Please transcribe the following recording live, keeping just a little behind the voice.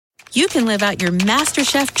you can live out your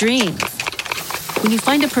MasterChef dreams when you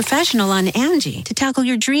find a professional on Angie to tackle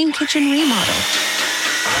your dream kitchen remodel.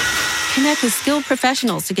 Connect with skilled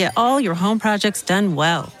professionals to get all your home projects done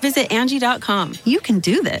well. Visit Angie.com. You can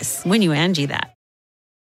do this when you Angie that.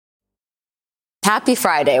 Happy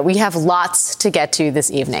Friday. We have lots to get to this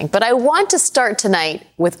evening, but I want to start tonight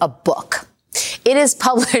with a book. It is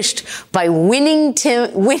published by Winning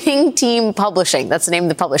Team Publishing. That's the name of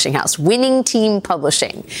the publishing house, Winning Team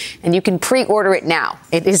Publishing. And you can pre-order it now.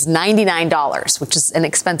 It is $99, which is an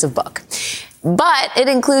expensive book. But it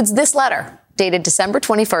includes this letter, dated December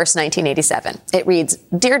 21st, 1987. It reads,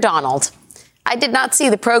 "Dear Donald, I did not see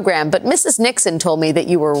the program, but Mrs. Nixon told me that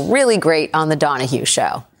you were really great on the Donahue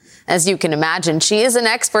Show. As you can imagine, she is an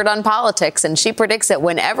expert on politics, and she predicts that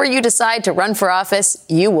whenever you decide to run for office,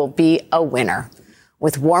 you will be a winner.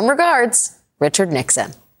 With warm regards, Richard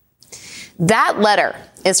Nixon." That letter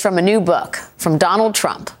is from a new book from Donald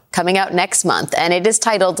Trump coming out next month, and it is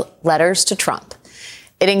titled Letters to Trump.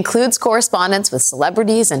 It includes correspondence with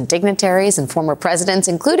celebrities and dignitaries and former presidents,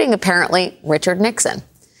 including apparently Richard Nixon.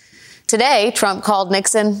 Today, Trump called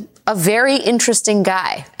Nixon a very interesting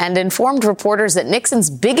guy and informed reporters that Nixon's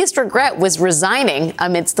biggest regret was resigning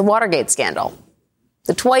amidst the Watergate scandal.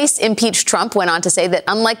 The twice impeached Trump went on to say that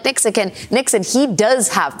unlike Nixon, he does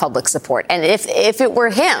have public support. And if it were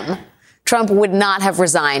him, Trump would not have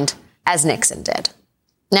resigned as Nixon did.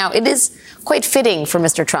 Now, it is quite fitting for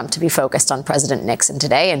Mr. Trump to be focused on President Nixon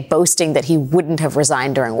today and boasting that he wouldn't have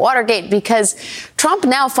resigned during Watergate, because Trump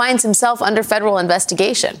now finds himself under federal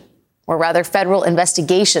investigation. Or rather, federal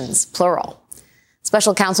investigations, plural.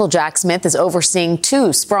 Special counsel Jack Smith is overseeing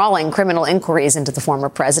 2 sprawling criminal inquiries into the former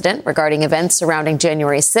president regarding events surrounding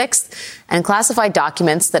January 6th and classified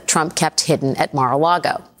documents that Trump kept hidden at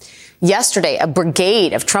Mar-a-Lago. Yesterday, a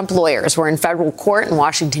brigade of Trump lawyers were in federal court in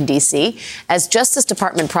Washington, D.C., as Justice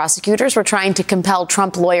Department prosecutors were trying to compel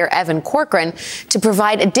Trump lawyer Evan Corcoran to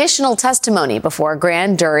provide additional testimony before a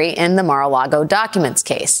grand jury in the Mar-a-Lago documents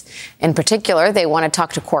case. In particular, they want to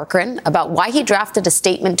talk to Corcoran about why he drafted a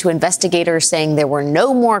statement to investigators saying there were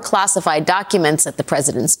no more classified documents at the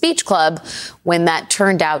President's Beach Club, when that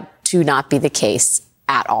turned out to not be the case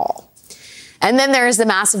at all. And then there is the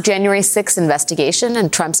massive January 6th investigation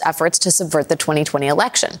and Trump's efforts to subvert the 2020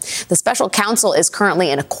 election. The special counsel is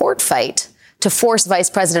currently in a court fight to force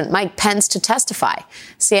Vice President Mike Pence to testify.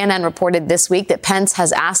 CNN reported this week that Pence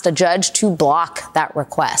has asked a judge to block that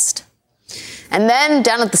request. And then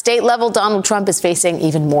down at the state level, Donald Trump is facing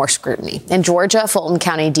even more scrutiny. In Georgia, Fulton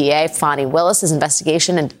County DA Fani Willis'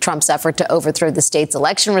 investigation into Trump's effort to overthrow the state's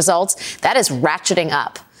election results, that is ratcheting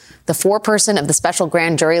up. The foreperson of the special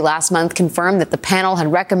grand jury last month confirmed that the panel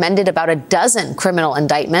had recommended about a dozen criminal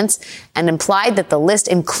indictments and implied that the list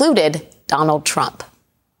included Donald Trump.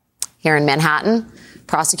 Here in Manhattan,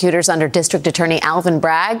 prosecutors under District Attorney Alvin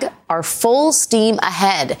Bragg are full steam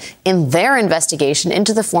ahead in their investigation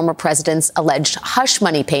into the former president's alleged hush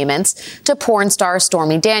money payments to porn star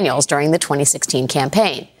Stormy Daniels during the 2016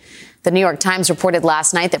 campaign. The New York Times reported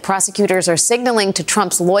last night that prosecutors are signaling to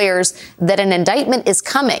Trump's lawyers that an indictment is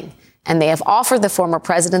coming, and they have offered the former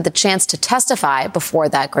president the chance to testify before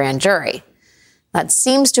that grand jury. That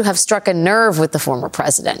seems to have struck a nerve with the former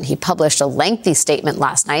president. He published a lengthy statement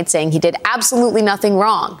last night saying he did absolutely nothing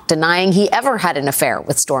wrong, denying he ever had an affair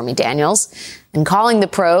with Stormy Daniels, and calling the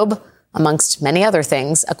probe, amongst many other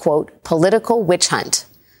things, a, quote, political witch hunt.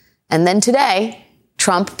 And then today,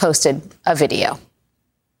 Trump posted a video.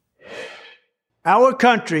 Our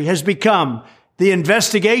country has become the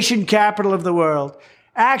investigation capital of the world.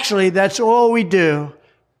 Actually, that's all we do.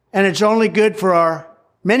 And it's only good for our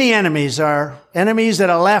many enemies, our enemies that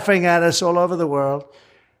are laughing at us all over the world.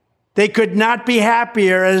 They could not be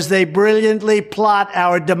happier as they brilliantly plot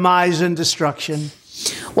our demise and destruction.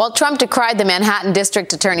 While Trump decried the Manhattan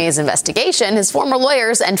District Attorney's investigation, his former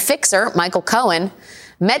lawyers and fixer, Michael Cohen,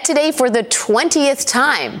 met today for the 20th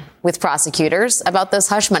time with prosecutors about those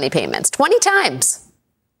hush money payments. 20 times.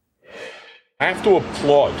 I have to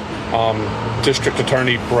applaud District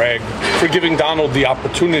Attorney Bragg for giving Donald the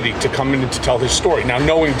opportunity to come in and to tell his story. Now,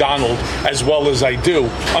 knowing Donald as well as I do,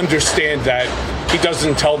 understand that he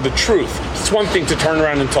doesn't tell the truth. It's one thing to turn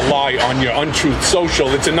around and to lie on your untruth social.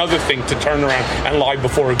 It's another thing to turn around and lie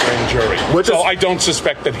before a grand jury. So I don't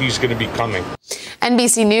suspect that he's going to be coming.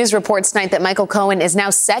 NBC News reports tonight that Michael Cohen is now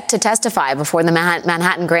set to testify before the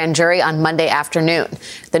Manhattan grand jury on Monday afternoon.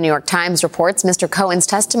 The New York Times reports Mr. Cohen's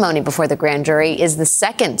testimony before the grand jury is the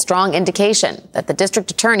second strong indication that the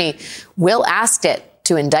district attorney will ask it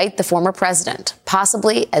to indict the former president,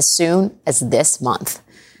 possibly as soon as this month.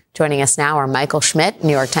 Joining us now are Michael Schmidt,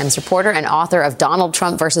 New York Times reporter and author of Donald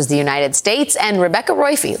Trump versus the United States, and Rebecca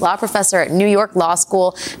Roiphe, law professor at New York Law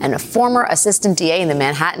School and a former assistant DA in the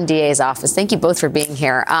Manhattan DA's office. Thank you both for being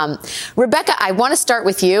here. Rebecca, I want to start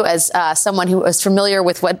with you as someone who is familiar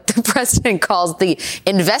with what the president calls the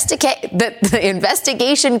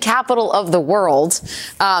investigation capital of the world.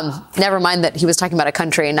 Never mind that he was talking about a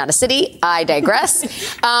country and not a city. I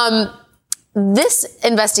digress. This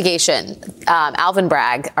investigation, Alvin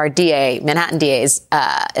Bragg, our DA, Manhattan DA's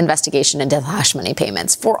investigation into the hush money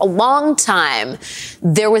payments, for a long time,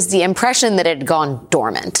 there was the impression that it had gone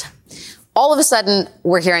dormant. All of a sudden,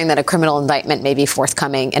 we're hearing that a criminal indictment may be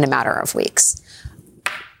forthcoming in a matter of weeks.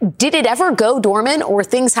 Did it ever go dormant, or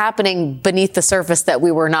things happening beneath the surface that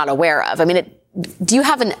we were not aware of? I mean, do you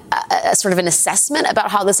have a sort of an assessment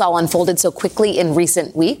about how this all unfolded so quickly in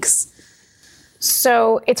recent weeks?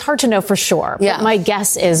 So it's hard to know for sure. But my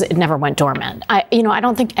guess is it never went dormant. I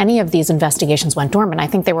don't think any of these investigations went dormant. I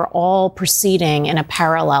think they were all proceeding in a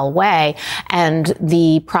parallel way. And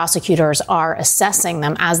the prosecutors are assessing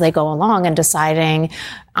them as they go along and deciding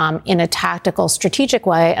in a tactical, strategic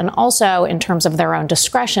way, and also in terms of their own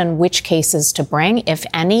discretion, which cases to bring, if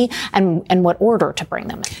any, and what order to bring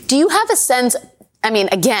them in. Do you have a sense? I mean,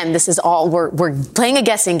 again, this is all, we're playing a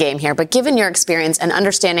guessing game here, but given your experience and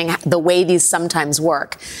understanding the way these sometimes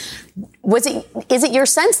work, is it your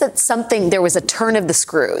sense that there was a turn of the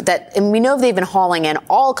screw, and we know they've been hauling in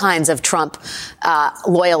all kinds of Trump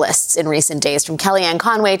loyalists in recent days, from Kellyanne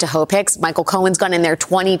Conway to Hope Hicks, Michael Cohen's gone in there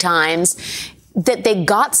 20 times, that they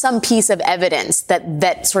got some piece of evidence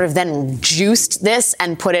that sort of then juiced this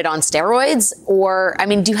and put it on steroids? Or, I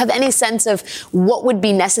mean, do you have any sense of what would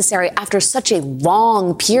be necessary after such a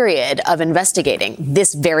long period of investigating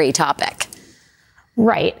this very topic?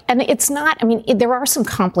 Right. And it's not, I mean, there are some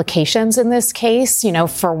complications in this case. You know,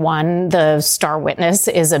 for one, the star witness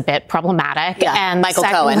is a bit problematic. Yeah, and Michael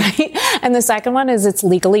Cohen. Right? And the second one is it's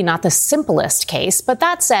legally not the simplest case. But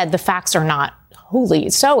that said, the facts are not wholly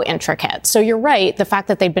so intricate. So you're right. The fact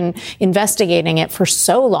that they've been investigating it for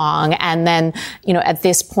so long and then, at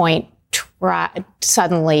this point,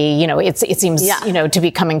 suddenly, it seems, to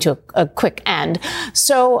be coming to a quick end.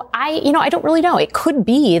 So I don't really know. It could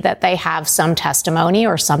be that they have some testimony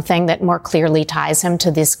or something that more clearly ties him to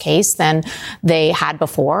this case than they had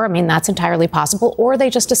before. I mean, that's entirely possible. Or they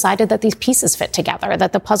just decided that these pieces fit together,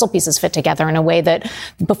 that the puzzle pieces fit together in a way that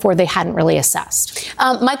before they hadn't really assessed.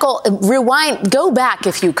 Michael, go back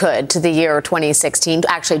if you could to the year 2016,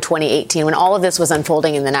 actually 2018, when all of this was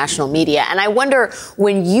unfolding in the national media. And I wonder,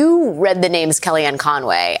 when you read the names Kellyanne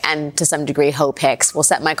Conway and to some degree Hope Hicks, we'll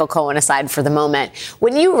set Michael Cohen aside for the moment.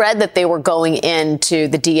 When you read that they were going into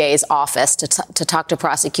the DA's office to talk to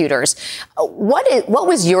prosecutors, what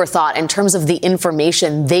was your thought in terms of the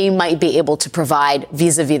information they might be able to provide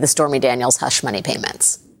vis-a-vis the Stormy Daniels hush money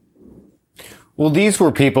payments? Well, these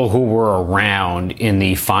were people who were around in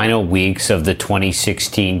the final weeks of the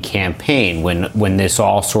 2016 campaign when this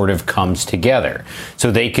all sort of comes together. So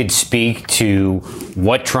they could speak to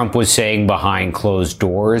what Trump was saying behind closed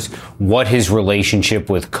doors, what his relationship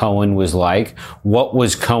with Cohen was like, what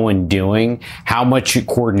was Cohen doing, how much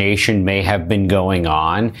coordination may have been going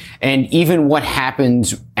on, and even what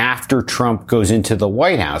happens after Trump goes into the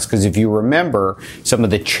White House. Because if you remember, some of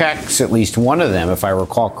the checks, at least one of them, if I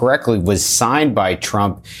recall correctly, was signed by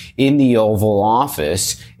Trump in the Oval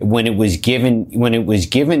Office when it was given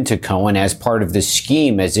to Cohen as part of the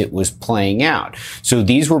scheme as it was playing out. So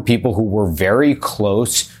these were people who were very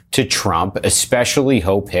close to Trump, especially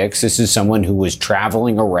Hope Hicks. This is someone who was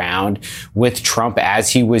traveling around with Trump as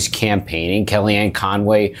he was campaigning. Kellyanne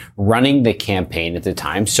Conway running the campaign at the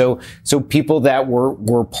time. So people that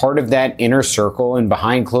were part of that inner circle and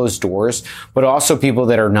behind closed doors, but also people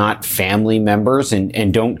that are not family members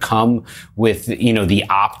and don't come with, the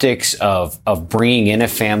optics of bringing in a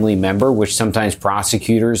family member, which sometimes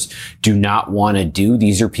prosecutors do not want to do.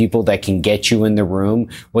 These are people that can get you in the room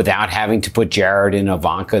without having to put Jared and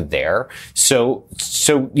Ivanka there. So,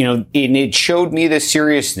 and it showed me the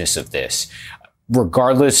seriousness of this.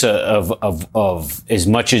 Regardless of as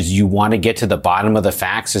much as you want to get to the bottom of the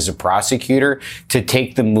facts as a prosecutor, to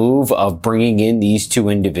take the move of bringing in these two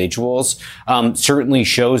individuals, certainly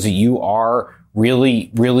shows that you are really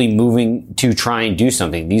moving to try and do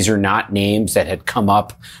something. These are not names that had come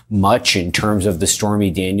up much in terms of the Stormy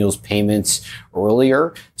Daniels payments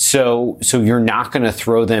earlier. So you're not going to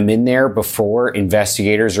throw them in there before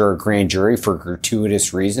investigators or a grand jury for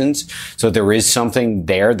gratuitous reasons. So there is something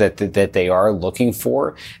there that they are looking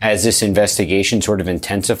for as this investigation sort of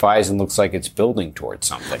intensifies and looks like it's building towards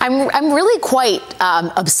something. I'm really quite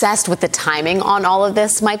obsessed with the timing on all of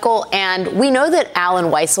this, Michael. And we know that Alan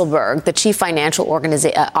Weisselberg, the chief financial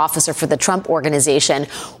officer for the Trump Organization,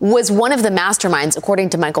 was one of the masterminds, according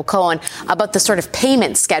to Michael Cohen, about the sort of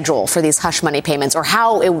payment schedule for these hush money payments, or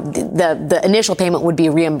how the initial payment would be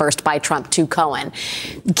reimbursed by Trump to Cohen.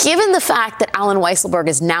 Given the fact that Alan Weisselberg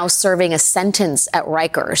is now serving a sentence at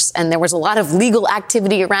Rikers, and there was a lot of legal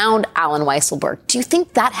activity around Alan Weisselberg, do you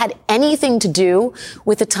think that had anything to do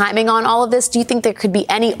with the timing on all of this? Do you think there could be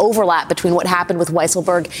any overlap between what happened with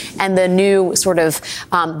Weisselberg and the new sort of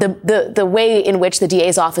the way in which the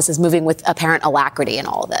DA's office is moving with apparent alacrity in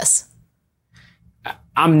all of this?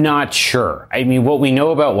 I'm not sure. I mean, what we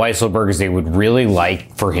know about Weisselberg is they would really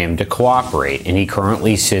like for him to cooperate, and he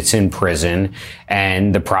currently sits in prison,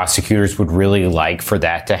 and the prosecutors would really like for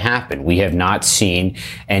that to happen. We have not seen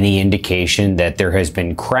any indication that there has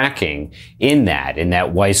been cracking in that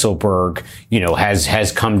Weisselberg,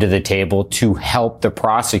 has come to the table to help the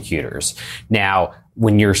prosecutors. Now,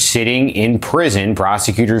 when you're sitting in prison,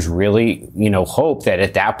 prosecutors really, hope that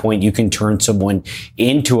at that point you can turn someone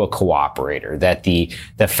into a cooperator, that the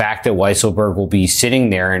fact that Weisselberg will be sitting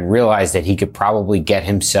there and realize that he could probably get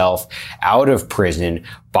himself out of prison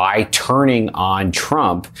by turning on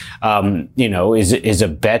Trump, is a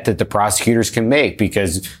bet that the prosecutors can make,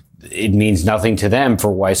 because it means nothing to them for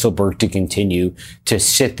Weisselberg to continue to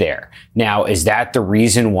sit there. Now, is that the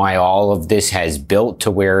reason why all of this has built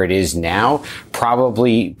to where it is now?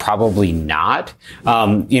 Probably not.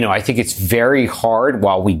 I think it's very hard.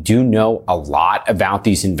 While we do know a lot about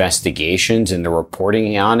these investigations and the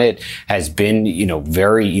reporting on it has been,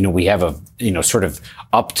 we have a, sort of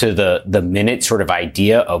up to the minute sort of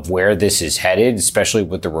idea of where this is headed, especially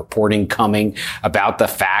with the reporting coming about the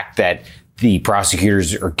fact that the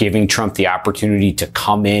prosecutors are giving Trump the opportunity to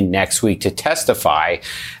come in next week to testify.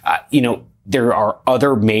 There are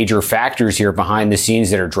other major factors here behind the scenes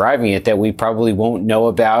that are driving it that we probably won't know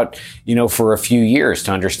about, for a few years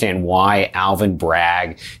to understand why Alvin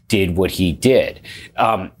Bragg did what he did.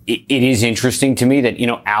 It is interesting to me that,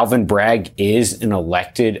 Alvin Bragg is an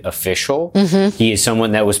elected official. Mm-hmm. He is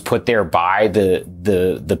someone that was put there by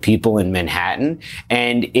the people in Manhattan,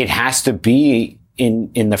 and it has to be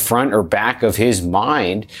in the front or back of his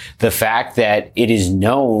mind, the fact that it is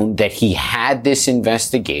known that he had this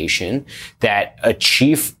investigation, that a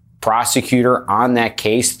chief prosecutor on that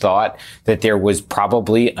case thought that there was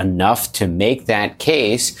probably enough to make that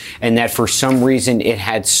case, and that for some reason it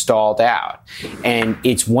had stalled out. And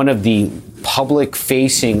it's one of the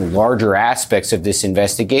public-facing larger aspects of this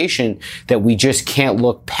investigation that we just can't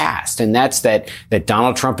look past. And that's that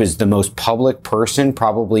Donald Trump is the most public person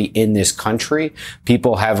probably in this country.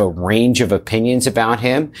 People have a range of opinions about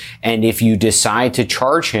him. And if you decide to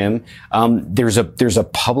charge him, there's a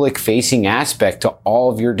public-facing aspect to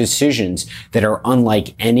all of your decisions that are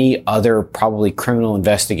unlike any other probably criminal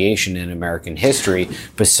investigation in American history,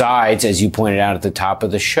 besides, as you pointed out at the top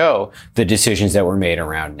of the show, the decisions that were made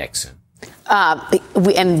around Nixon.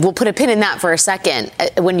 And we'll put a pin in that for a second.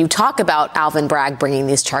 When you talk about Alvin Bragg bringing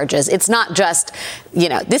these charges, it's not just,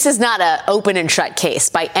 this is not an open and shut case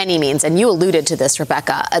by any means. And you alluded to this,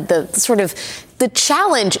 Rebecca. The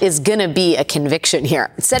challenge is going to be a conviction here,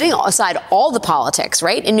 setting aside all the politics,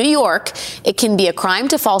 right? In New York, it can be a crime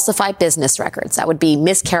to falsify business records. That would be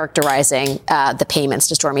mischaracterizing the payments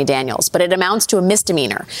to Stormy Daniels. But it amounts to a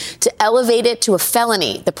misdemeanor. To elevate it to a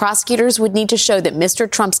felony, the prosecutors would need to show that Mr.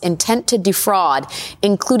 Trump's intent to defraud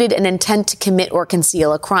included an intent to commit or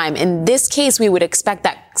conceal a crime. In this case, we would expect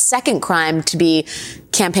that second crime to be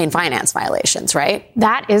campaign finance violations, right?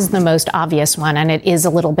 That is the most obvious one, and it is a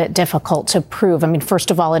little bit difficult to prove. I mean,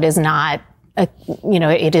 first of all, it is not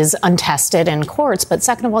it is untested in courts. But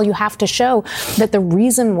second of all, you have to show that the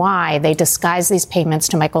reason why they disguised these payments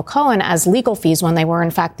to Michael Cohen as legal fees when they were,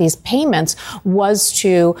 in fact, these payments was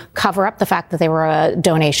to cover up the fact that they were a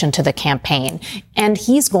donation to the campaign. And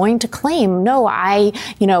he's going to claim, no,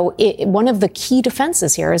 one of the key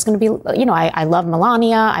defenses here is going to be, I love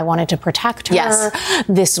Melania. I wanted to protect her. Yes.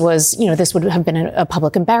 This was, this would have been a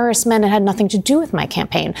public embarrassment. It had nothing to do with my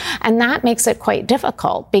campaign. And that makes it quite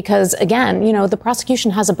difficult because, again, the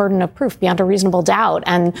prosecution has a burden of proof beyond a reasonable doubt.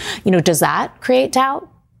 And, does that create doubt?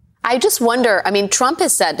 I just wonder, Trump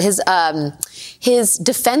has said his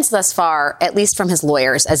defense thus far, at least from his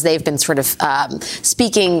lawyers, as they've been sort of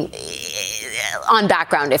speaking on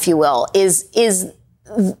background, if you will, is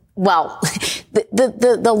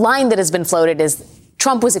The line that has been floated is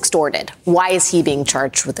Trump was extorted. Why is he being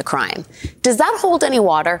charged with the crime? Does that hold any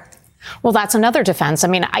water? Well, that's another defense. I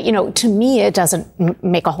mean, to me, it doesn't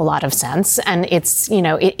make a whole lot of sense. And it's,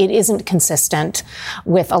 it isn't consistent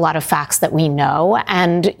with a lot of facts that we know.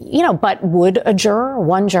 And, but would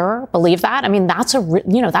one juror believe that? I mean, that's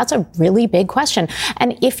a really big question.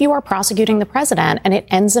 And if you are prosecuting the president and it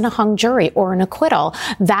ends in a hung jury or an acquittal,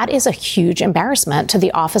 that is a huge embarrassment to the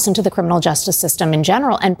office and to the criminal justice system in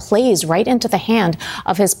general, and plays right into the hand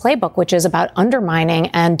of his playbook, which is about undermining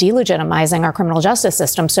and delegitimizing our criminal justice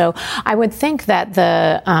system. So I would think that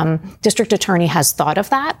the district attorney has thought of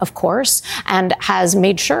that, of course, and has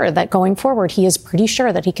made sure that going forward, he is pretty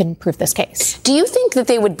sure that he can prove this case. Do you think that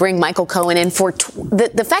they would bring Michael Cohen in for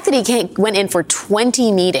the fact that he went in for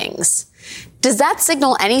 20 meetings? Does that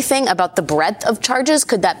signal anything about the breadth of charges?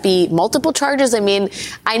 Could that be multiple charges? I mean,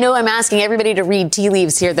 I know I'm asking everybody to read tea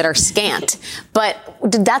leaves here that are scant, but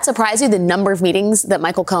did that surprise you, the number of meetings that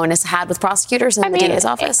Michael Cohen has had with prosecutors in the DA's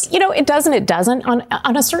office? It doesn't.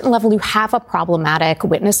 On a certain level, you have a problematic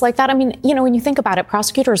witness like that. I mean, when you think about it,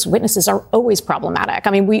 prosecutors' witnesses are always problematic.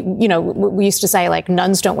 I mean, we used to say, like,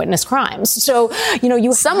 nuns don't witness crimes. So,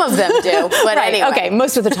 some of them do, but right, anyway. Okay,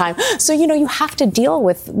 most of the time. So, you have to deal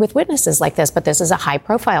with witnesses like this. But this is a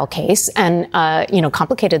high-profile case and,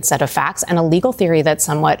 complicated set of facts and a legal theory that's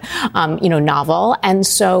somewhat, novel. And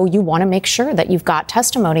so you want to make sure that you've got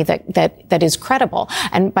testimony that is credible.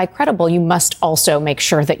 And by credible, you must also make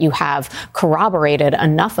sure that you have corroborated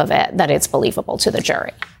enough of it that it's believable to the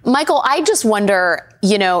jury. Michael, I just wonder,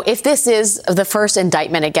 if this is the first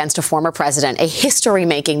indictment against a former president, a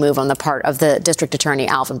history-making move on the part of the district attorney,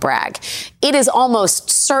 Alvin Bragg, it is almost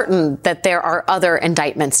certain that there are other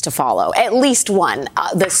indictments to follow, at least one.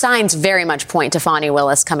 The signs very much point to Fani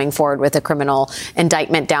Willis coming forward with a criminal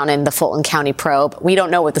indictment down in the Fulton County probe. We don't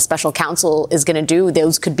know what the special counsel is going to do.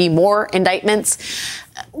 Those could be more indictments.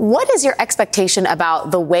 What is your expectation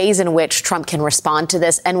about the ways in which Trump can respond to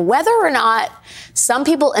this, and whether or not some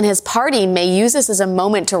people in his party may use this as a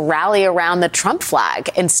moment to rally around the Trump flag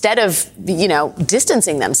instead of,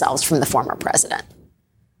 distancing themselves from the former president?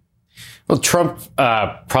 Well, Trump,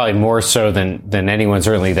 probably more so than anyone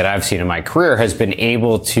certainly that I've seen in my career, has been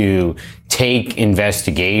able to take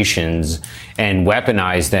investigations and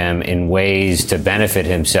weaponize them in ways to benefit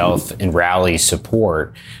himself and rally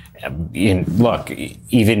support. Look,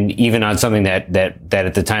 even on something that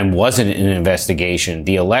at the time wasn't an investigation,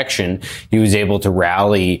 the election, he was able to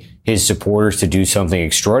rally his supporters to do something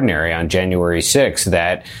extraordinary on January 6th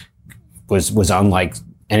that was unlike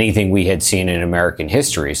anything we had seen in American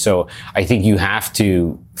history. So I think you have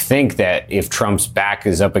to think that if Trump's back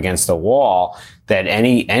is up against the wall, that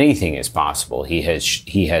anything is possible. He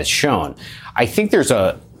has shown. I think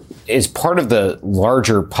as part of the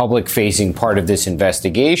larger public-facing part of this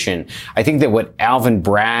investigation, I think that what Alvin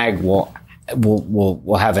Bragg will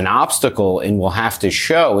have an obstacle and will have to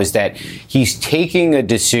show is that he's taking a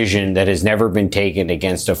decision that has never been taken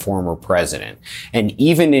against a former president. And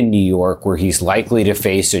even in New York, where he's likely to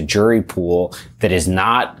face a jury pool that is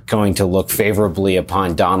not going to look favorably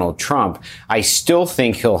upon Donald Trump, I still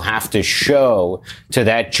think he'll have to show to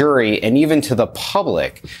that jury and even to the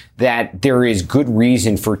public that there is good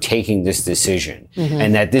reason for taking this decision,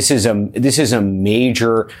 and that this is a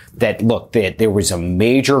major, that there was a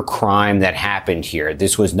major crime that happened here.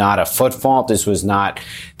 This was not a foot fault. This was not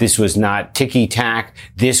ticky tack.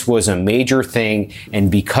 This was a major thing,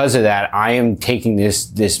 and because of that, I am taking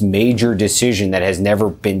this major decision that has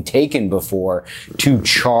never been taken before to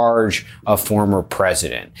charge a former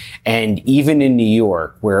president. And even in New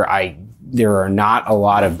York, where there are not a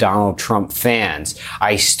lot of Donald Trump fans,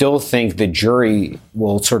 I still think the jury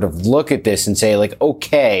will sort of look at this and say, like,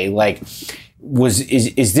 okay, like,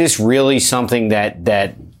 is this really something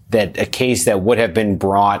that a case that would have been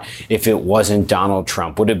brought if it wasn't Donald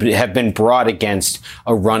Trump? Would it have been brought against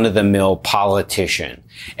a run-of-the-mill politician?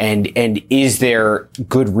 And is there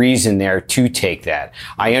good reason there to take that?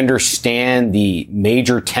 I understand the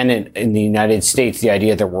major tenet in the United States, the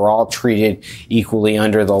idea that we're all treated equally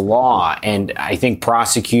under the law. And I think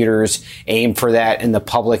prosecutors aim for that and the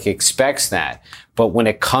public expects that. But when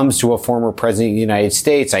it comes to a former president of the United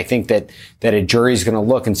States, I think that a jury is going to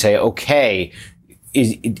look and say, okay,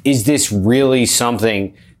 is this really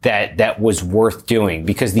something that was worth doing?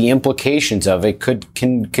 Because the implications of it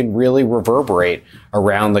can really reverberate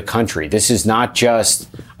around the country. This is not just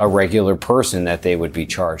a regular person that they would be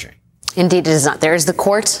charging. Indeed, it is not. There is the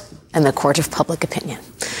court and the court of public opinion.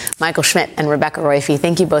 Michael Schmidt and Rebecca Roiphe,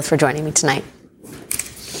 thank you both for joining me tonight.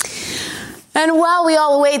 And while we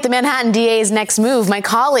all await the Manhattan DA's next move, my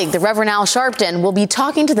colleague, the Reverend Al Sharpton, will be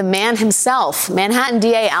talking to the man himself. Manhattan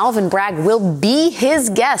DA Alvin Bragg will be his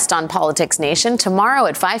guest on Politics Nation tomorrow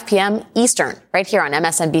at 5 p.m. Eastern, right here on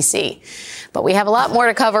MSNBC. But we have a lot more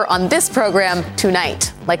to cover on this program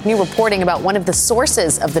tonight, like new reporting about one of the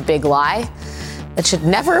sources of the big lie that should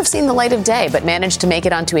never have seen the light of day, but managed to make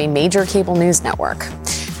it onto a major cable news network.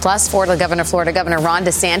 Plus, Florida Governor Ron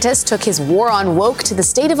DeSantis took his war on woke to the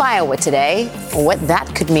state of Iowa today. What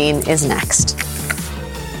that could mean is next.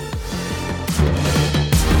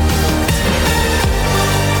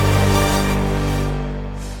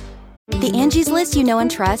 The Angie's List you know and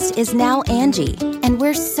trust is now Angie, and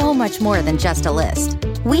we're so much more than just a list.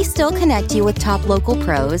 We still connect you with top local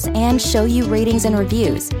pros and show you ratings and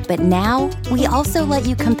reviews, but now we also let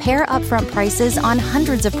you compare upfront prices on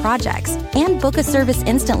hundreds of projects and book a service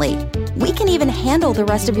instantly. We can even handle the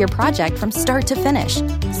rest of your project from start to finish.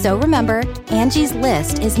 So remember, Angie's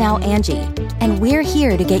List is now Angie, and we're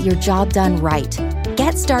here to get your job done right.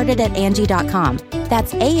 Get started at Angie.com.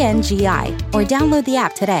 That's ANGI, or download the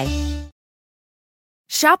app today.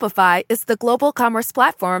 Shopify is the global commerce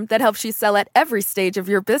platform that helps you sell at every stage of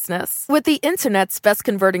your business. With the internet's best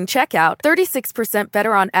converting checkout, 36%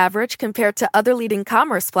 better on average compared to other leading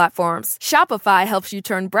commerce platforms, Shopify helps you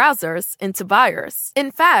turn browsers into buyers.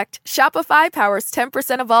 In fact, Shopify powers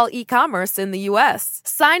 10% of all e-commerce in the U.S.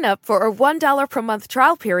 Sign up for a $1 per month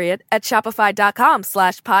trial period at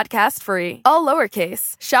shopify.com/podcastfree. All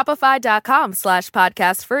lowercase,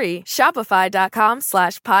 shopify.com/podcastfree,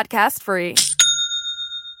 shopify.com/podcastfree.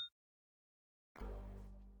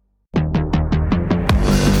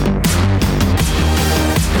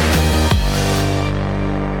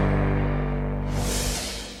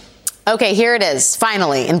 Okay, here it is,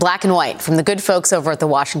 finally, in black and white from the good folks over at the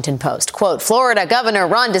Washington Post. Quote, Florida Governor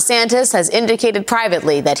Ron DeSantis has indicated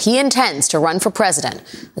privately that he intends to run for president,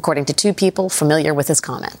 according to two people familiar with his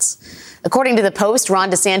comments. According to the Post,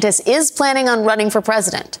 Ron DeSantis is planning on running for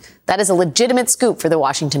president. That is a legitimate scoop for the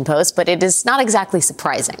Washington Post, but it is not exactly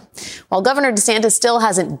surprising. While Governor DeSantis still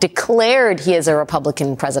hasn't declared he is a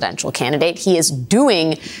Republican presidential candidate, he is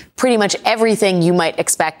doing pretty much everything you might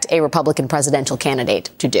expect a Republican presidential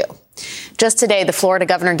candidate to do. Just today, the Florida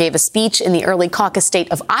governor gave a speech in the early caucus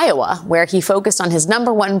state of Iowa, where he focused on his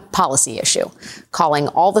number one policy issue, calling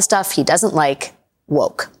all the stuff he doesn't like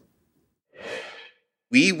woke.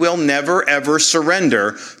 We will never, ever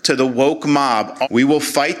surrender to the woke mob. We will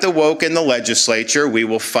fight the woke in the legislature. We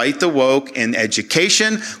will fight the woke in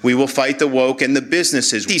education. We will fight the woke in the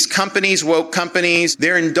businesses. These companies, woke companies,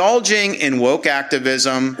 they're indulging in woke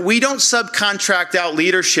activism. We don't subcontract out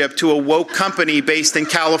leadership to a woke company based in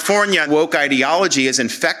California. Woke ideology has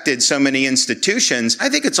infected so many institutions. I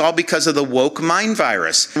think it's all because of the woke mind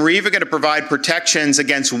virus. We're even going to provide protections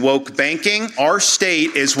against woke banking. Our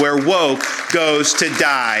state is where woke goes to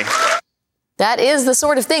die. That is the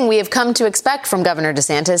sort of thing we have come to expect from Governor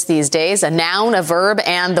DeSantis these days, a noun, a verb,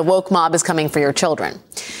 and the woke mob is coming for your children.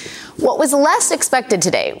 What was less expected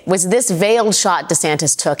today was this veiled shot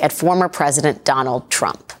DeSantis took at former President Donald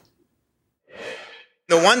Trump.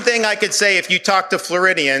 The one thing I could say, if you talk to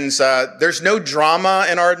Floridians, there's no drama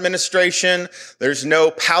in our administration. There's no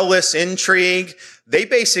palace intrigue. They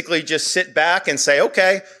basically just sit back and say,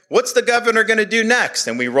 okay, what's the governor going to do next?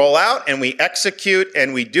 And we roll out and we execute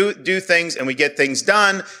and we do things and we get things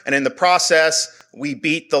done. And in the process, we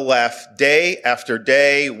beat the left day after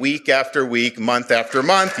day, week after week, month after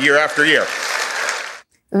month, year after year.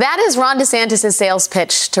 That is Ron DeSantis' sales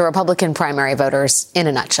pitch to Republican primary voters in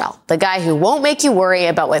a nutshell. The guy who won't make you worry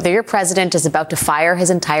about whether your president is about to fire his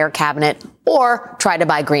entire cabinet or try to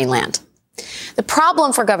buy Greenland. The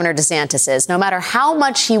problem for Governor DeSantis is no matter how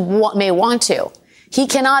much he may want to, he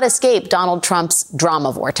cannot escape Donald Trump's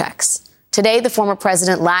drama vortex. Today, the former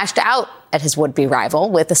president lashed out at his would-be rival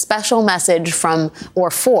with a special message for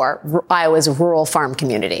Iowa's rural farm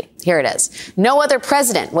community. Here it is. No other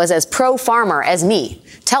president was as pro-farmer as me.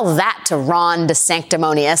 Tell that to Ron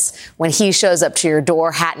DeSanctimonious when he shows up to your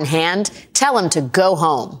door, hat in hand. Tell him to go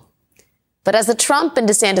home. But as the Trump and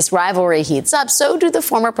DeSantis rivalry heats up, so do the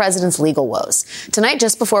former president's legal woes. Tonight,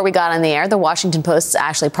 just before we got on the air, the Washington Post's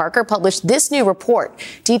Ashley Parker published this new report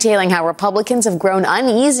detailing how Republicans have grown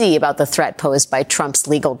uneasy about the threat posed by Trump's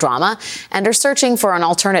legal drama and are searching for an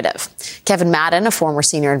alternative. Kevin Madden, a former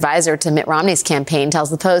senior advisor to Mitt Romney's campaign, tells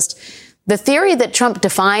the Post, the theory that Trump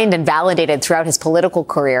defined and validated throughout his political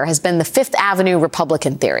career has been the Fifth Avenue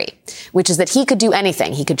Republican theory, which is that he could do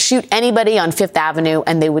anything. He could shoot anybody on Fifth Avenue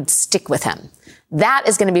and they would stick with him. That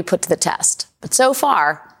is going to be put to the test. But so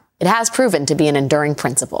far, It has proven to be an enduring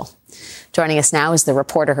principle. Joining us now is the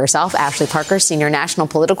reporter herself, Ashley Parker, senior national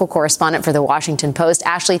political correspondent for The Washington Post.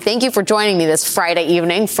 Ashley, thank you for joining me this Friday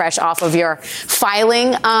evening, fresh off of your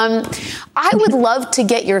filing. I would love to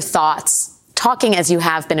get your thoughts, talking as you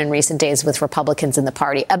have been in recent days with Republicans in the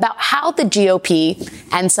party, about how the GOP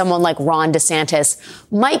and someone like Ron DeSantis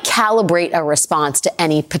might calibrate a response to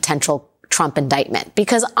any potential Trump indictment.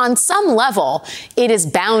 Because on some level, it is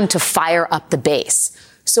bound to fire up the base.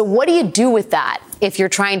 So what do you do with that if you're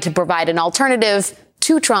trying to provide an alternative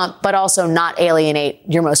to Trump, but also not alienate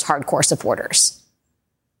your most hardcore supporters?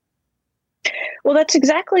 Well, that's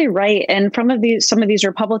exactly right. And from some of these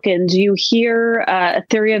Republicans, you hear a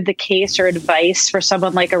theory of the case or advice for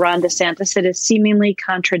someone like a Ron DeSantis that is seemingly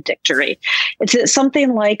contradictory. It's that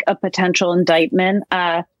something like a potential indictment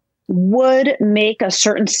would make a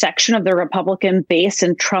certain section of the Republican base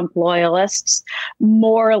and Trump loyalists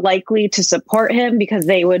more likely to support him because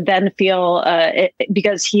they would then feel,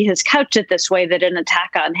 because he has couched it this way, that an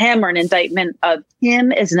attack on him or an indictment of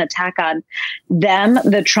him is an attack on them,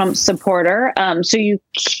 the Trump supporter. So you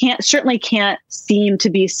certainly can't seem to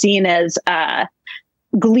be seen as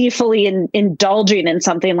gleefully indulging in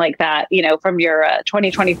something like that, from your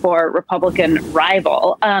 2024 Republican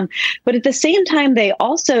rival. But at the same time, they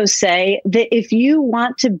also say that if you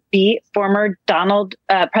want to beat former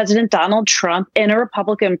President Donald Trump in a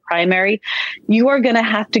Republican primary, you are going to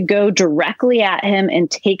have to go directly at him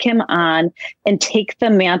and take him on and take the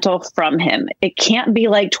mantle from him. It can't be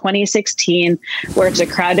like 2016, where it's a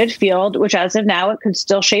crowded field, which as of now, it could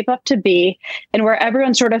still shape up to be, and where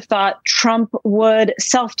everyone sort of thought Trump would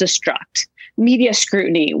self-destruct. Media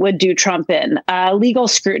scrutiny would do Trump in. Legal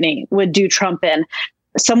scrutiny would do Trump in.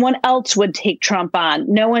 Someone else would take Trump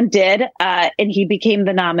on. No one did, and he became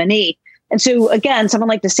the nominee. And so, again, someone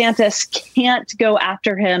like DeSantis can't go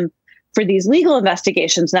after him for these legal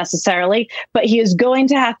investigations necessarily, but he is going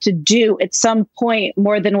to have to do at some point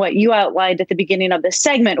more than what you outlined at the beginning of this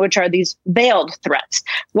segment, which are these veiled threats.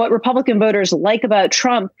 What Republican voters like about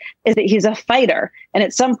Trump is that he's a fighter. And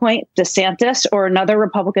at some point, DeSantis or another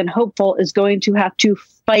Republican hopeful is going to have to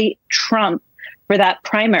fight Trump for that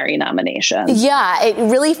primary nomination. Yeah,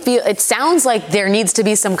 it sounds like there needs to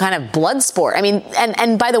be some kind of blood sport. I mean,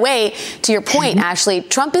 and by the way, to your point, Ashley,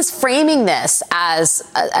 Trump is framing this as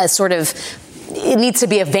a sort of, it needs to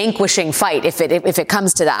be a vanquishing fight if it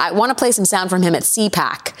comes to that. I want to play some sound from him at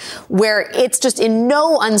CPAC, where it's just in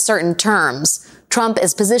no uncertain terms, Trump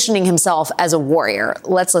is positioning himself as a warrior.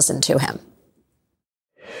 Let's listen to him.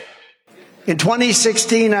 In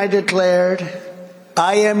 2016, I declared,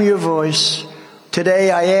 I am your voice.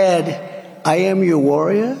 Today I add, I am your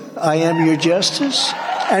warrior, I am your justice,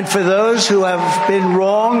 and for those who have been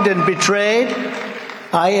wronged and betrayed,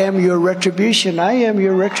 I am your retribution, I am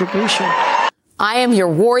your retribution. I am your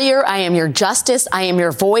warrior, I am your justice, I am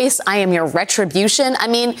your voice, I am your retribution. I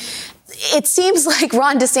mean, it seems like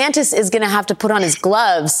Ron DeSantis is going to have to put on his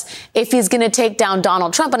gloves if he's going to take down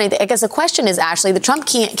Donald Trump. And I guess the question is, Ashley, the Trump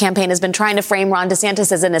campaign has been trying to frame Ron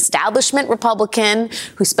DeSantis as an establishment Republican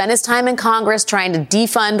who spent his time in Congress trying to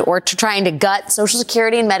defund or trying to gut Social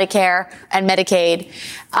Security and Medicare and Medicaid.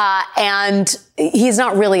 And he's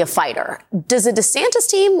not really a fighter. Does the DeSantis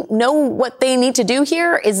team know what they need to do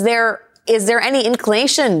here? Is there any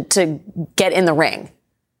inclination to get in the ring?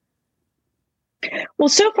 Well,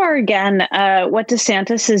 so far, again, what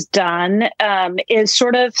DeSantis has done is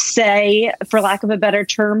sort of say, for lack of a better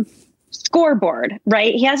term, scoreboard,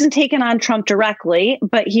 right? He hasn't taken on Trump directly,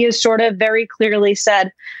 but he has sort of very clearly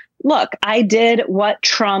said, look, I did what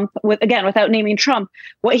Trump, without naming Trump,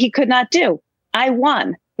 what he could not do. I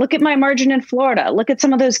won. Look at my margin in Florida. Look at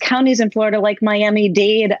some of those counties in Florida like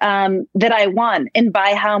Miami-Dade that I won, and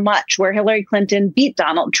by how much, where Hillary Clinton beat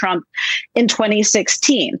Donald Trump in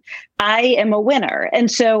 2016. I am a winner. And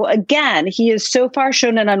so, again, he has so far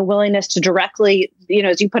shown an unwillingness to directly,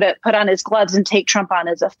 as you put it, put on his gloves and take Trump on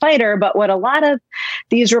as a fighter. But what a lot of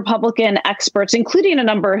these Republican experts, including a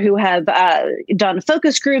number who have done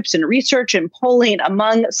focus groups and research and polling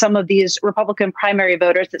among some of these Republican primary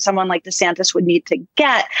voters that someone like DeSantis would need to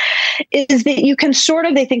get, is that you can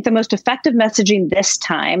they think the most effective messaging this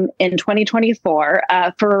time in 2024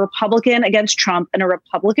 for a Republican against Trump in a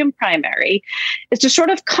Republican primary is to sort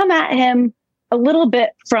of come at him a little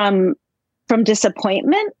bit from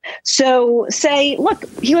disappointment. So say, look,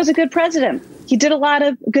 he was a good president. He did a lot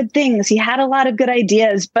of good things. He had a lot of good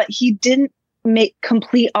ideas, but he didn't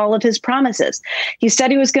complete all of his promises. He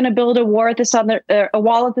said he was going to build a wall at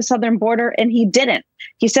the southern border, and he didn't.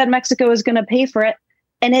 He said Mexico was going to pay for it,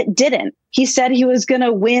 and it didn't. He said he was going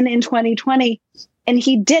to win in 2020, and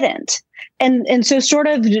he didn't. And so sort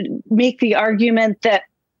of make the argument that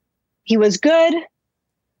he was good.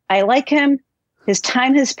 I like him. His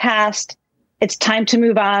time has passed. It's time to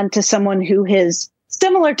move on to someone who is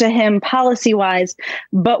similar to him policy-wise,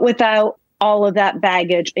 but without all of that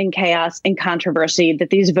baggage and chaos and controversy that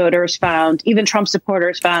these voters found, even Trump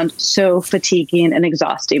supporters found, so fatiguing and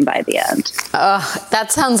exhausting by the end.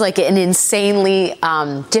 That sounds like an insanely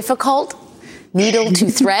difficult needle to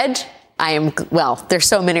thread. There's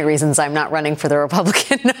so many reasons I'm not running for the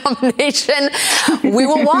Republican nomination. We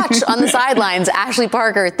will watch on the sidelines. Ashley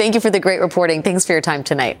Parker, thank you for the great reporting. Thanks for your time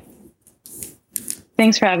tonight.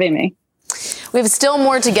 Thanks for having me. We have still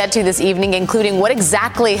more to get to this evening, including what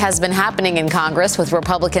exactly has been happening in Congress with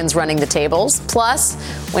Republicans running the tables. Plus,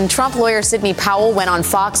 when Trump lawyer Sidney Powell went on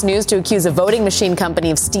Fox News to accuse a voting machine company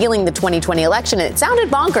of stealing the 2020 election, it sounded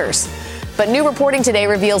bonkers. But new reporting today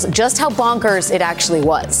reveals just how bonkers it actually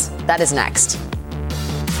was. That is next.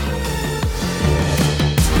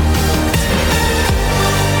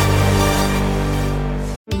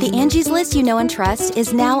 The Angie's List you know and trust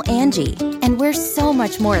is now Angie, and we're so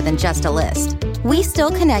much more than just a list. We still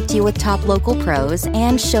connect you with top local pros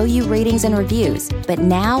and show you ratings and reviews, but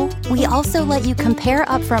now we also let you compare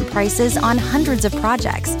upfront prices on hundreds of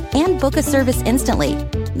projects and book a service instantly.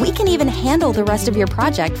 We can even handle the rest of your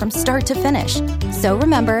project from start to finish. So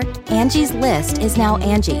remember, Angie's List is now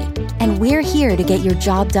Angie, and we're here to get your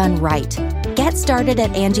job done right. Get started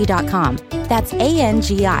at Angie.com. That's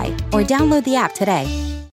ANGI, or download the app today.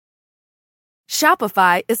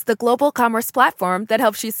 Shopify is the global commerce platform that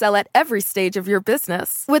helps you sell at every stage of your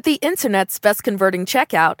business. With the internet's best converting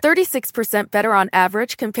checkout, 36% better on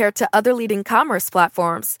average compared to other leading commerce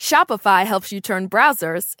platforms, Shopify helps you turn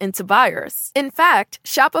browsers into buyers. In fact,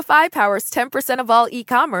 Shopify powers 10% of all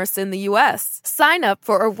e-commerce in the U.S. Sign up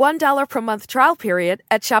for a $1 per month trial period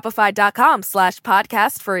at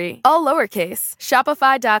shopify.com/podcastfree. All lowercase,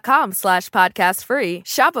 shopify.com/podcastfree,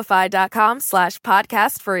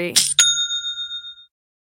 shopify.com/podcastfree.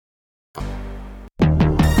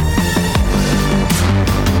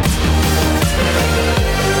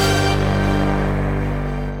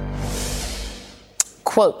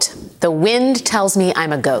 Quote, "The wind tells me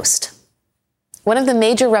I'm a ghost." One of the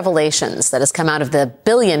major revelations that has come out of the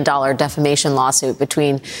billion-dollar defamation lawsuit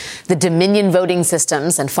between the Dominion Voting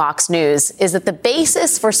Systems and Fox News is that the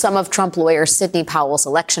basis for some of Trump lawyer Sidney Powell's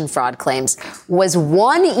election fraud claims was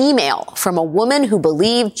one email from a woman who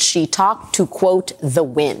believed she talked to, quote, the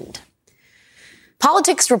wind.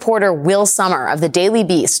 Politics reporter Will Sommer of the Daily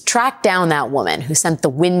Beast tracked down that woman who sent the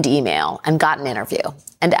wind email and got an interview.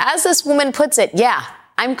 And as this woman puts it, yeah,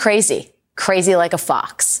 I'm crazy like a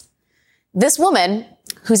fox. This woman,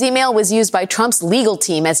 whose email was used by Trump's legal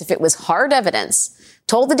team as if it was hard evidence,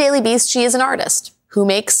 told the Daily Beast she is an artist who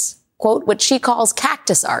makes, quote, what she calls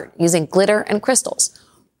cactus art using glitter and crystals,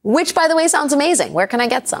 which, by the way, sounds amazing. Where can I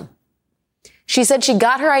get some? She said she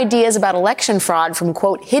got her ideas about election fraud from,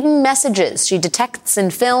 quote, hidden messages she detects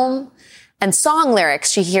in film and song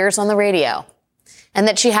lyrics she hears on the radio, and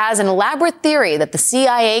that she has an elaborate theory that the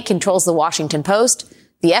CIA controls the Washington Post,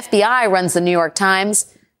 the FBI runs the New York Times,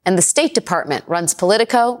 and the State Department runs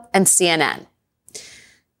Politico and CNN.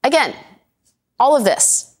 Again, all of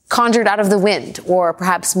this conjured out of the wind, or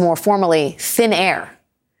perhaps more formally, thin air.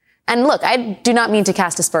 And look, I do not mean to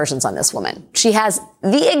cast aspersions on this woman. She has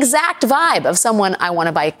the exact vibe of someone I want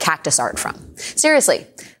to buy cactus art from. Seriously,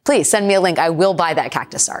 please send me a link. I will buy that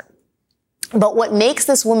cactus art. But what makes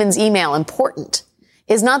this woman's email important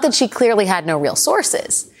is not that she clearly had no real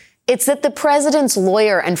sources. It's that the president's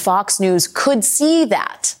lawyer and Fox News could see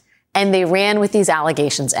that, and they ran with these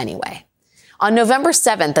allegations anyway. On November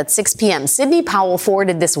 7th at 6 p.m., Sidney Powell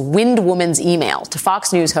forwarded this wind woman's email to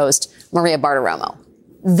Fox News host Maria Bartiromo.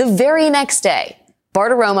 The very next day,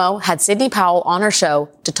 Bartiromo had Sidney Powell on her show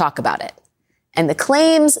to talk about it. And the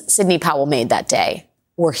claims Sidney Powell made that day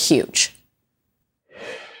were huge.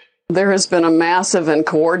 There has been a massive and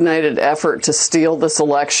coordinated effort to steal this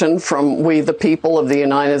election from we, the people of the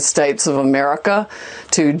United States of America,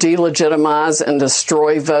 to delegitimize and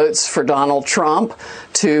destroy votes for Donald Trump,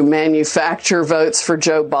 to manufacture votes for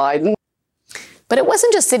Joe Biden. But it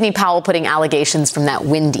wasn't just Sidney Powell putting allegations from that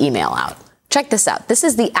wind email out. Check this out. This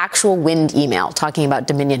is the actual wind email talking about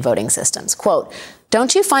Dominion Voting Systems. Quote,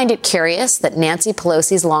 "Don't you find it curious that Nancy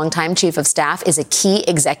Pelosi's longtime chief of staff is a key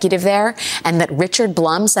executive there, and that Richard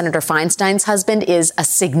Blum, Senator Feinstein's husband, is a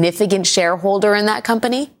significant shareholder in that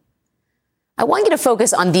company?" I want you to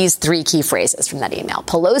focus on these three key phrases from that email.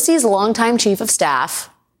 Pelosi's longtime chief of staff,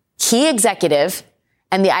 key executive,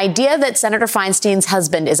 and the idea that Senator Feinstein's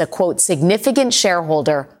husband is a, quote, significant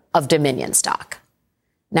shareholder of Dominion stock.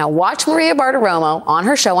 Now watch Maria Bartiromo on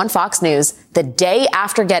her show on Fox News the day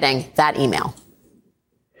after getting that email.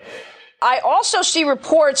 I also see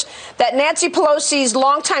reports that Nancy Pelosi's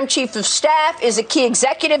longtime chief of staff is a key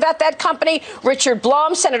executive at that company. Richard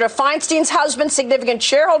Blum, Senator Feinstein's husband, significant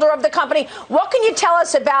shareholder of the company. What can you tell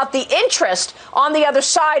us about the interest on the other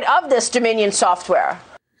side of this Dominion software?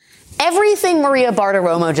 Everything Maria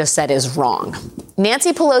Bartiromo just said is wrong.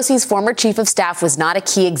 Nancy Pelosi's former chief of staff was not a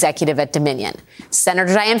key executive at Dominion.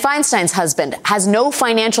 Senator Dianne Feinstein's husband has no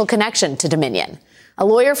financial connection to Dominion. A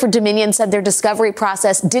lawyer for Dominion said their discovery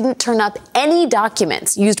process didn't turn up any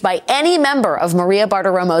documents used by any member of Maria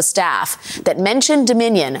Bartiromo's staff that mentioned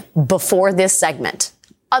Dominion before this segment,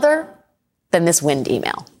 other than this Wind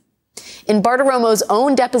email. In Bartiromo's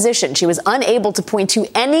own deposition, she was unable to point to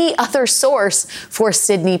any other source for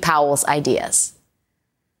Sidney Powell's ideas.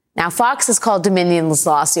 Now, Fox has called Dominion's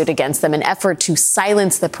lawsuit against them an effort to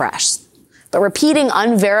silence the press. But repeating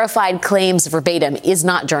unverified claims verbatim is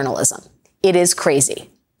not journalism. It is crazy.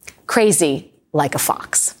 Crazy like a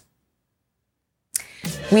fox.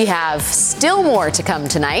 We have still more to come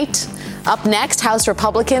tonight. Up next, House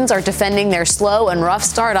Republicans are defending their slow and rough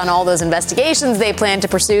start on all those investigations they plan to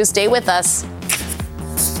pursue. Stay with us.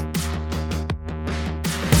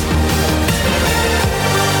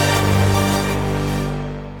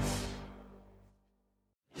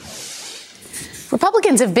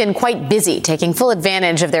 Republicans have been quite busy taking full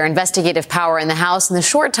advantage of their investigative power in the House in the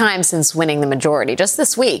short time since winning the majority. Just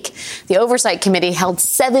this week, the Oversight Committee held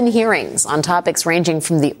 7 hearings on topics ranging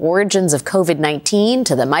from the origins of COVID-19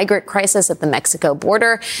 to the migrant crisis at the Mexico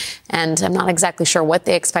border. And I'm not exactly sure what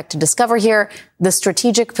they expect to discover here, the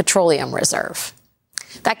Strategic Petroleum Reserve.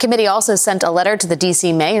 That committee also sent a letter to the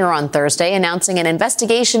D.C. mayor on Thursday announcing an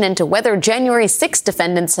investigation into whether January 6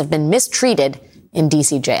 defendants have been mistreated in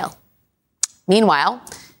D.C. jail. Meanwhile,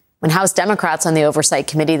 when House Democrats on the Oversight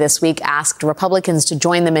Committee this week asked Republicans to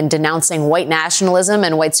join them in denouncing white nationalism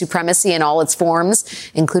and white supremacy in all its forms,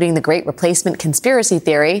 including the Great Replacement conspiracy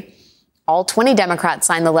theory, all 20 Democrats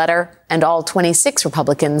signed the letter and all 26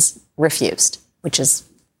 Republicans refused, which is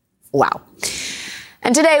wow.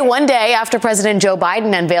 And today, one day after President Joe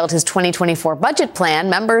Biden unveiled his 2024 budget plan,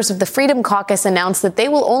 members of the Freedom Caucus announced that they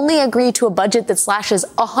will only agree to a budget that slashes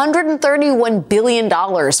 $131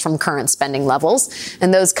 billion from current spending levels.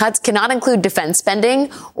 And those cuts cannot include defense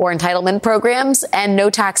spending or entitlement programs and no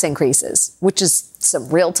tax increases, which is some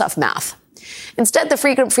real tough math. Instead, the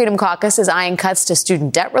Freedom Caucus is eyeing cuts to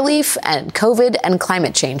student debt relief and COVID and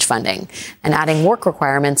climate change funding and adding work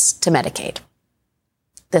requirements to Medicaid.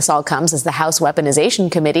 This all comes as the House Weaponization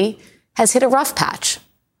Committee has hit a rough patch.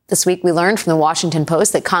 This week, we learned from the Washington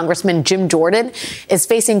Post that Congressman Jim Jordan is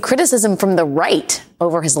facing criticism from the right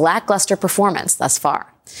over his lackluster performance thus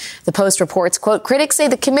far. The Post reports, quote, critics say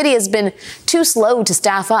the committee has been too slow to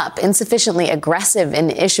staff up, insufficiently aggressive in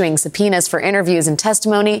issuing subpoenas for interviews and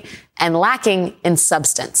testimony, and lacking in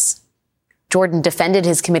substance. Jordan defended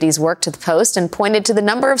his committee's work to the Post and pointed to the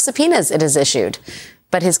number of subpoenas it has issued.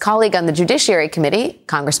 But his colleague on the Judiciary Committee,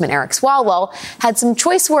 Congressman Eric Swalwell, had some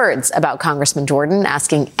choice words about Congressman Jordan,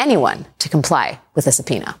 asking anyone to comply with a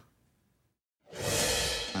subpoena.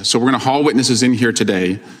 So we're going to haul witnesses in here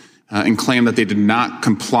today and claim that they did not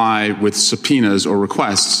comply with subpoenas or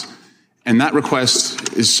requests. And that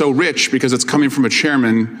request is so rich because it's coming from a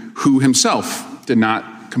chairman who himself did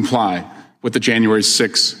not comply with the January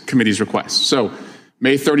 6 committee's request. So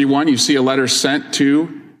May 31, you see a letter sent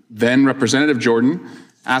to then Representative Jordan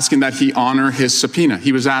asking that he honor his subpoena.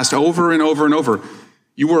 He was asked over and over and over,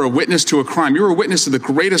 you were a witness to a crime. You were a witness to the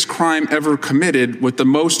greatest crime ever committed with the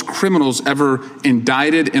most criminals ever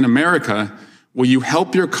indicted in America. Will you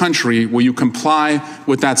help your country? Will you comply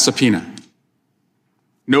with that subpoena?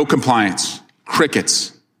 No compliance.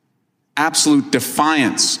 Crickets. Absolute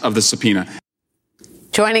defiance of the subpoena.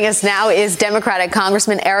 Joining us now is Democratic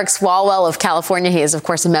Congressman Eric Swalwell of California. He is, of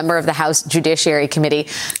course, a member of the House Judiciary Committee.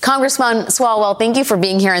 Congressman Swalwell, thank you for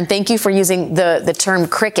being here, and thank you for using the term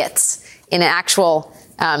crickets in an actual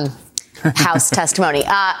House testimony.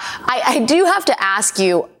 I do have to ask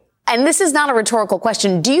you, and this is not a rhetorical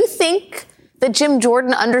question, do you think that Jim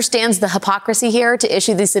Jordan understands the hypocrisy here to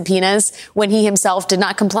issue these subpoenas when he himself did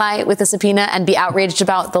not comply with the subpoena and be outraged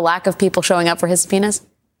about the lack of people showing up for his subpoenas?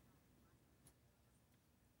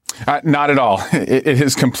 Not at all. It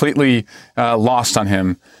is completely lost on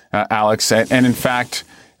him, Alex. And in fact,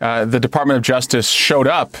 the Department of Justice showed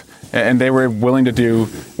up and they were willing to do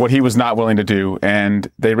what he was not willing to do.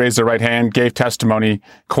 And they raised their right hand, gave testimony,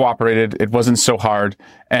 cooperated. It wasn't so hard.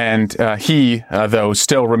 And he, though,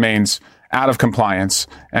 still remains out of compliance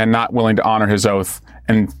and not willing to honor his oath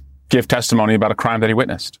and give testimony about a crime that he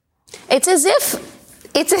witnessed. It's as if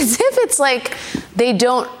It's as if it's like they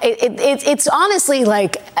don't, it's honestly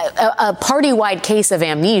like a party-wide case of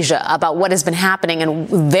amnesia about what has been happening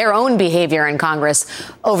and their own behavior in Congress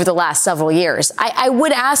over the last several years. I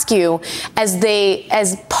would ask you, as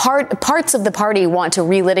parts of the party want to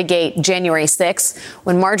relitigate January 6th,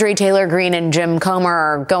 when Marjorie Taylor Greene and Jim Comer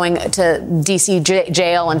are going to D.C.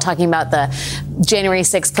 jail and talking about the January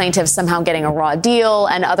 6th plaintiffs somehow getting a raw deal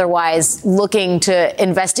and otherwise looking to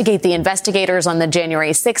investigate the investigators on the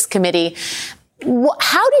January 6th committee.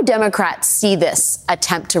 How do Democrats see this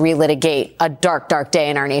attempt to relitigate a dark, dark day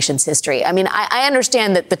in our nation's history? I mean, I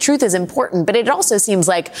understand that the truth is important, but it also seems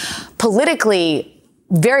like politically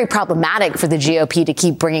very problematic for the GOP to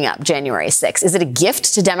keep bringing up January 6th. Is it a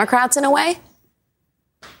gift to Democrats in a way?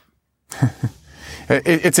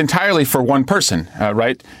 It's entirely for one person,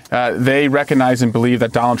 right? They recognize and believe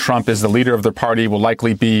that Donald Trump is the leader of their party, will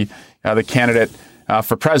likely be the candidate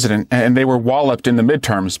for president. And they were walloped in the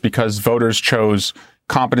midterms because voters chose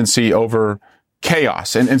competency over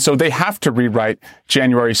chaos. And so they have to rewrite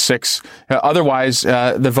January 6th. Otherwise,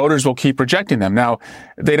 the voters will keep rejecting them. Now,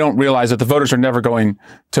 they don't realize that the voters are never going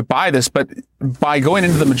to buy this. But by going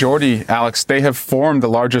into the majority, Alex, they have formed the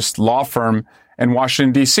largest law firm in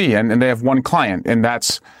Washington, D.C., and they have one client, and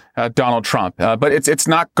that's Donald Trump. But it's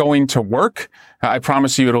not going to work. I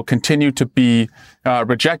promise you it'll continue to be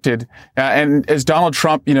rejected. And as Donald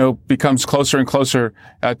Trump, becomes closer and closer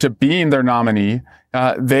to being their nominee,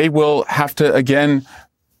 they will have to, again,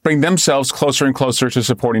 bring themselves closer and closer to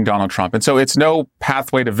supporting Donald Trump. And so it's no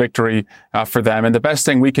pathway to victory for them. And the best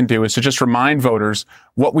thing we can do is to just remind voters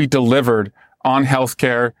what we delivered on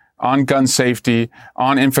healthcare, on gun safety,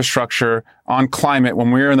 on infrastructure, on climate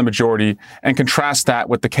when we were in the majority, and contrast that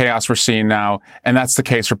with the chaos we're seeing now. And that's the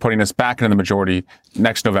case for putting us back into the majority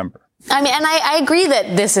next November. I mean, and I agree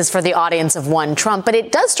that this is for the audience of one Trump, but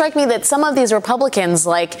it does strike me that some of these Republicans,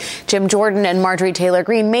 like Jim Jordan and Marjorie Taylor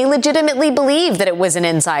Greene, may legitimately believe that it was an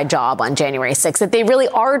inside job on January 6th, that they really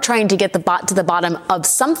are trying to get to the bottom of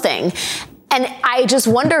something. And I just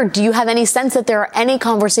wonder, do you have any sense that there are any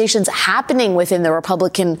conversations happening within the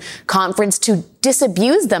Republican conference to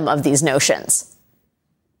disabuse them of these notions?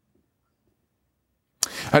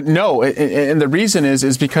 No. And the reason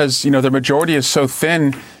is because, the majority is so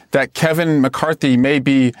thin that Kevin McCarthy may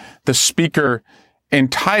be the speaker in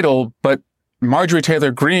title, but Marjorie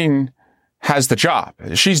Taylor Greene has the job.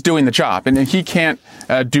 She's doing the job, and he can't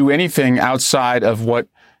do anything outside of what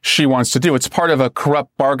she wants to do. It's part of a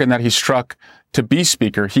corrupt bargain that he struck to be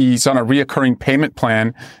speaker. He's on a reoccurring payment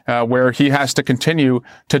plan where he has to continue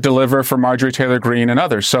to deliver for Marjorie Taylor Greene and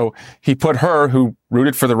others. So he put her, who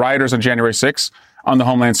rooted for the rioters on January 6th, on the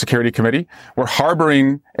Homeland Security Committee. We're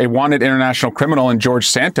harboring a wanted international criminal in George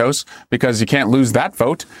Santos because you can't lose that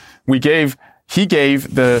vote. He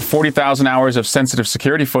gave the 40,000 hours of sensitive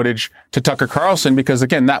security footage to Tucker Carlson because,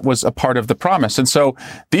 again, that was a part of the promise. And so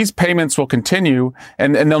these payments will continue,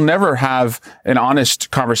 and they'll never have an honest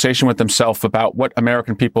conversation with themselves about what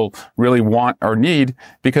American people really want or need,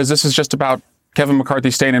 because this is just about Kevin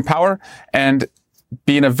McCarthy staying in power and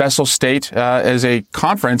being a vessel state as a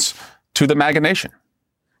conference to the MAGA nation.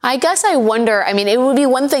 I guess I wonder, it would be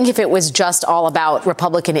one thing if it was just all about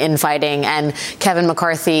Republican infighting and Kevin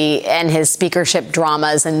McCarthy and his speakership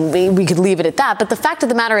dramas, and we could leave it at that. But the fact of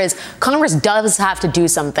the matter is, Congress does have to do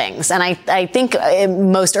some things. And I think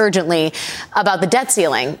most urgently about the debt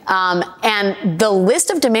ceiling. And the list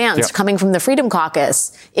of demands coming from the Freedom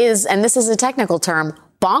Caucus is, and this is a technical term,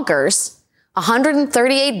 bonkers.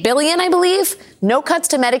 $138 billion, I believe. No cuts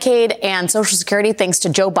to Medicaid and Social Security thanks to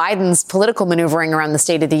Joe Biden's political maneuvering around the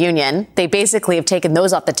State of the Union. They basically have taken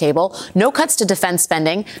those off the table. No cuts to defense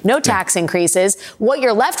spending, no tax increases. What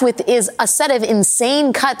you're left with is a set of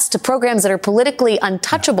insane cuts to programs that are politically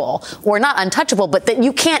untouchable, or not untouchable, but that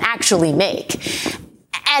you can't actually make.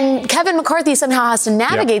 And Kevin McCarthy somehow has to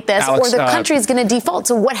navigate this, Alex, or the country is going to default.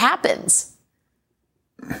 So what happens?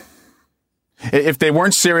 If they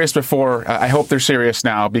weren't serious before, I hope they're serious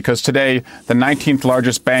now, because today the 19th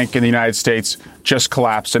largest bank in the United States just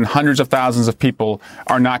collapsed and hundreds of thousands of people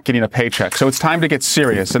are not getting a paycheck. So it's time to get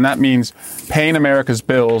serious. And that means paying America's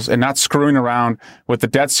bills and not screwing around with the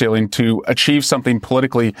debt ceiling to achieve something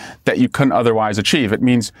politically that you couldn't otherwise achieve. It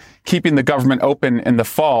means keeping the government open in the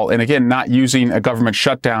fall. And again, not using a government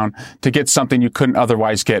shutdown to get something you couldn't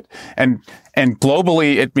otherwise get. And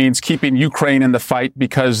globally, it means keeping Ukraine in the fight,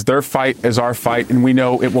 because their fight is our fight, and we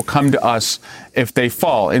know it will come to us if they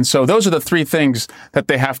fall. And so those are the three things that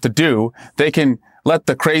they have to do. They can let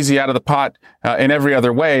the crazy out of the pot in every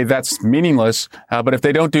other way. That's meaningless. But if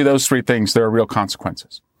they don't do those three things, there are real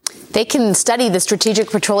consequences. They can study the Strategic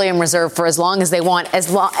Petroleum Reserve for as long as they want, as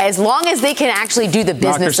long as they can actually do the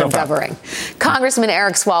business of governing. Congressman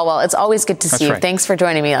Eric Swalwell, it's always good to see you. Thanks for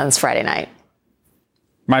joining me on this Friday night.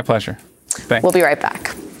 My pleasure. Thanks. We'll be right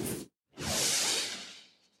back.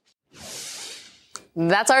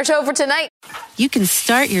 That's our show for tonight. You can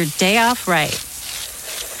start your day off right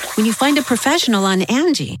when you find a professional on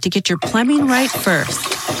Angie to get your plumbing right first.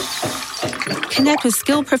 Connect with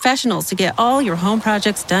skilled professionals to get all your home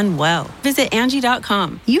projects done well. Visit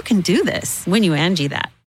Angie.com. You can do this when you Angie that.